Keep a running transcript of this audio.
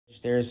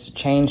There's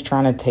change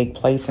trying to take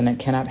place and it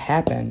cannot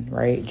happen,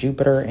 right?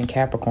 Jupiter and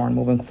Capricorn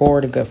moving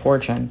forward to good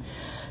fortune.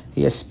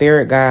 Your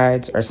spirit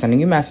guides are sending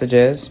you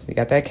messages. We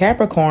got that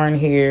Capricorn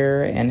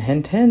here, and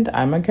hint, hint,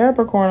 I'm a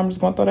Capricorn. I'm just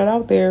going to throw that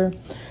out there.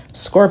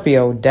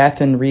 Scorpio,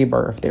 death and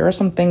rebirth. There are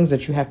some things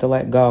that you have to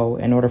let go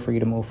in order for you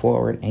to move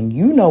forward. And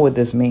you know what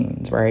this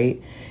means, right?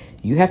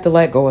 You have to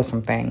let go of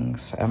some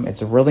things.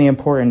 It's really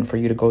important for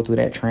you to go through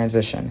that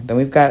transition. Then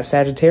we've got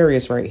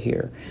Sagittarius right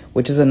here,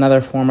 which is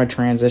another form of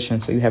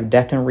transition. So you have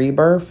death and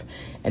rebirth,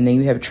 and then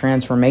you have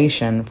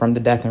transformation from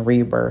the death and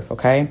rebirth,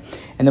 okay?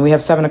 And then we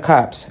have Seven of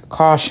Cups,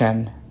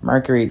 caution,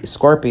 Mercury,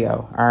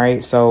 Scorpio, all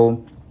right?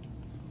 So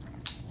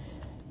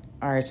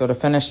to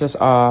finish this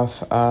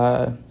off,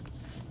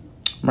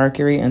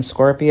 Mercury and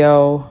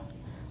Scorpio,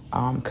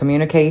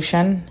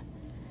 communication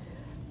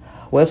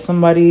with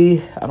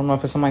somebody. I don't know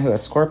if it's somebody who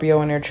has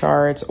Scorpio in their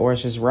charts or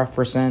it's just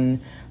referencing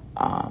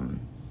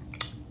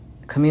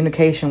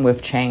communication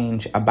with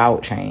change,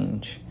 about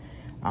change.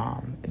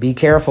 Be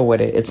careful with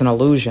it. It's an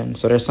illusion.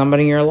 So there's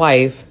somebody in your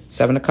life,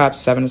 Seven of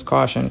Cups, seven is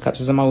caution, cups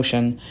is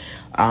emotion.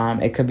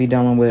 It could be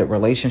dealing with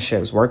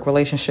relationships, work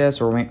relationships,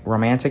 or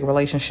romantic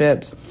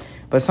relationships.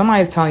 But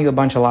somebody's telling you a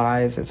bunch of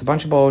lies. It's a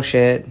bunch of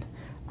bullshit.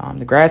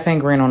 The grass ain't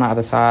green on the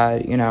other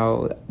side. You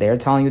know, they're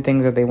telling you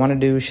things that they want to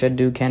do, should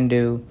do, can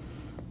do,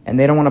 and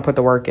they don't want to put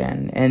the work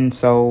in. And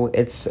so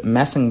it's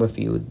messing with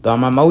you. The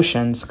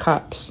emotions,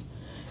 cups,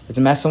 it's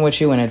messing with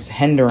you and it's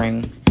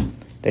hindering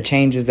the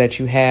changes that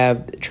you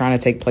have trying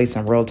to take place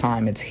in real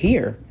time. It's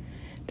here.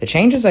 The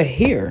changes are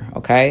here,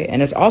 okay?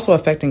 And it's also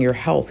affecting your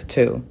health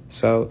too.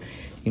 So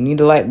you need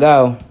to let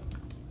go.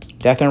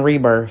 Death and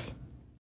rebirth.